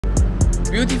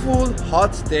Beautiful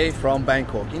hot day from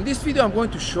Bangkok. In this video I'm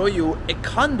going to show you a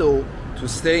condo to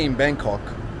stay in Bangkok.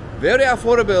 Very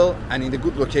affordable and in a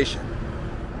good location.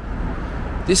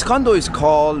 This condo is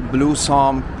called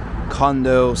Blossom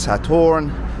Condo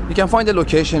Saturn. You can find the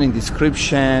location in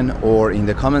description or in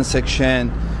the comment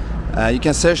section. You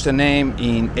can search the name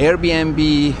in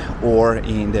Airbnb or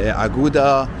in the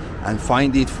Agoda and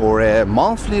find it for a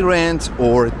monthly rent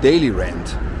or daily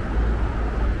rent.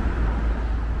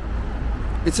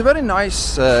 It's a very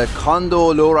nice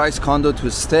condo, low-rise condo to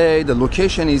stay. The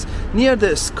location is near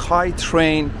the Sky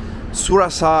Train,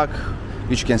 Surasak,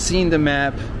 which you can see in the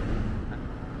map.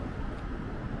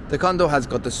 The condo has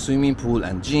got the swimming pool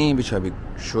and gym, which I will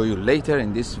show you later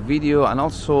in this video. And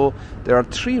also there are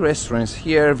 3 restaurants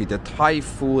here with the Thai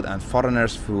food and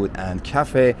foreigners food and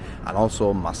cafe, and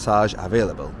also massage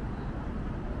available.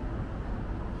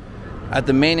 At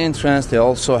the main entrance they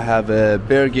also have a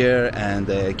burger and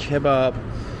a kebab,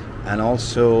 and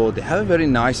also they have a very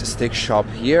nice steak shop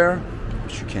here,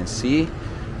 which you can see.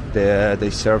 They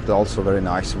serve also very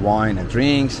nice wine and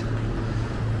drinks.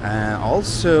 And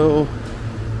also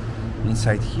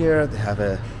inside here they have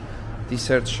a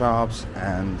dessert shops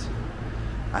and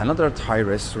another Thai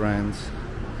restaurant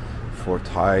for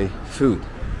Thai food.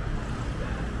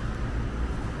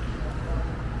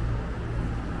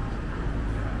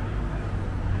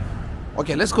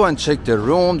 Okay, let's go and check the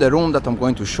room. The room that I'm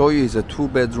going to show you is a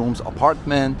 2-bedrooms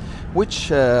apartment, which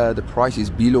the price is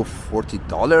below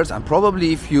 $40. And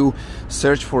probably if you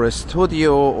search for a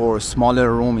studio or a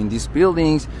smaller room in these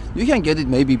buildings, you can get it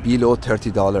maybe below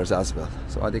 $30 as well.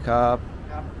 So Adikap.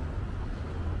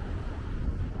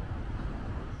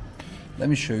 Let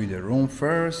me show you the room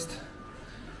first.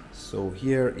 So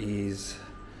here is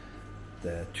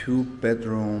the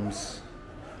 2-bedrooms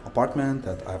apartment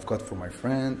that I've got for my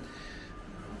friend.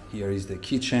 Here is the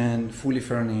kitchen, fully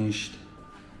furnished,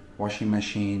 washing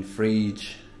machine,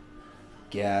 fridge,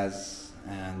 gas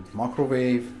and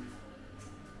microwave.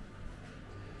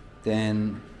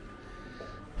 Then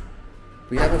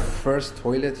we have a first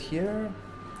toilet here.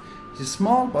 It's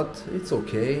small but it's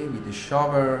okay, with the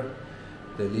shower.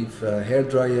 They leave hair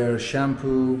dryer,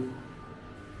 shampoo.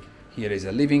 Here is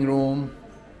a living room,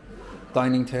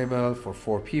 dining table for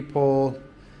 4 people.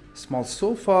 Small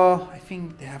sofa. I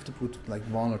think they have to put like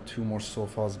 1 or 2 more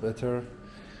sofas better.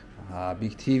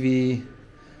 Big TV,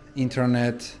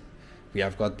 internet. We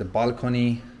have got the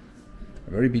balcony, a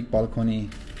very big balcony.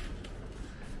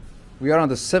 We are on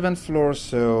the 7th floor,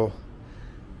 so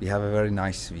we have a very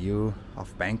nice view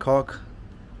of Bangkok.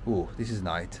 Oh, this is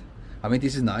nice. I mean,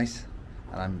 this is nice,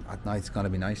 and at night it's gonna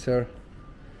be nicer.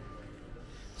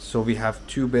 So we have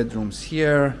 2 bedrooms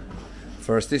here.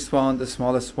 First, this one, the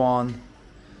smallest one.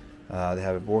 They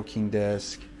have a working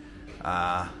desk,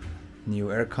 new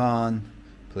aircon,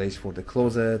 place for the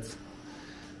closet,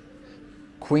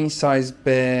 queen size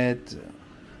bed,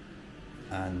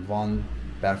 and 1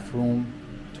 bathroom,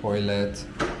 toilet,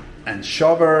 and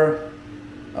shower.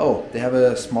 Oh, they have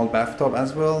a small bathtub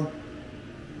as well.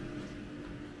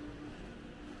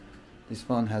 This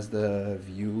one has the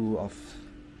view of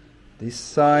this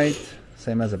side,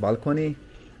 same as a balcony.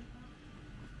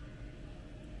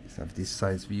 Have this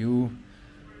side's view.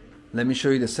 Let me show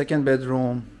you the 2nd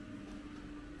bedroom,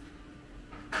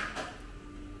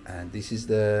 and this is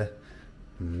the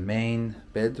main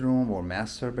bedroom or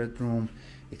master bedroom.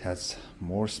 It has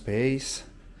more space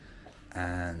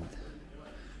and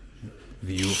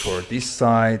view for this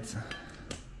side.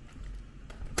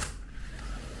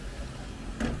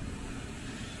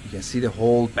 You can see the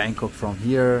whole Bangkok from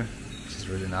here, which is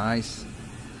really nice.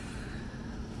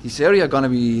 This area gonna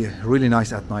be really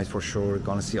nice at night for sure. You're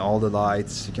gonna see all the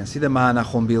lights. You can see the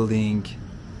Manachon building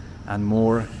and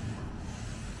more.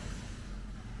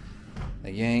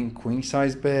 Again, queen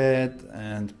size bed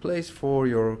and place for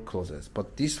your closets.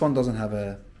 But this one doesn't have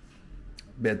a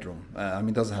bedroom. I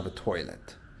mean, doesn't have a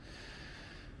toilet.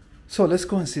 So let's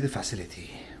go and see the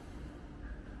facility.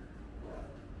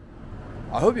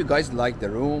 I hope you guys like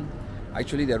the room.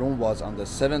 Actually, the room was on the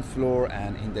 7th floor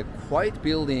and in the quiet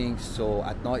building, so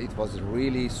at night it was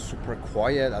really super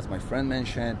quiet, as my friend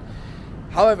mentioned.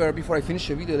 However, before I finish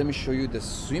the video, let me show you the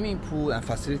swimming pool and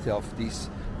facility of this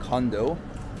condo.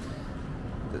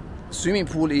 The swimming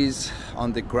pool is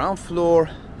on the ground floor.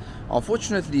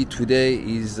 Unfortunately, today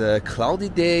is a cloudy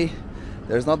day.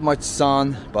 There's not much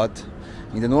sun, but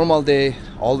in the normal day,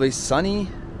 always sunny.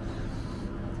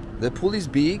 The pool is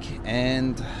big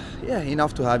and yeah,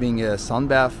 enough to having a sun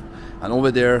bath. And over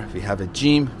there we have a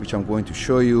gym, which I'm going to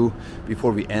show you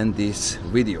before we end this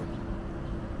video.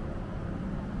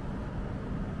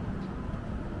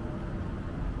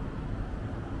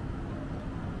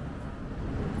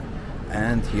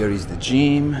 And here is the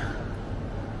gym.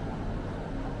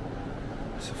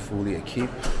 It's fully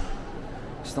equipped.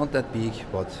 It's not that big,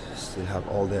 but still have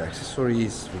all the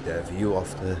accessories with a view of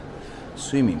the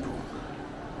swimming pool.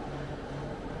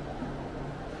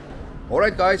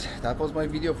 Alright guys, that was my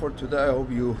video for today. I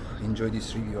hope you enjoyed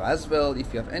this review as well.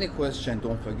 If you have any question,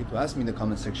 don't forget to ask me in the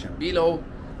comment section below.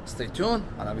 Stay tuned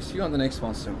and I will see you on the next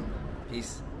one soon.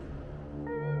 Peace.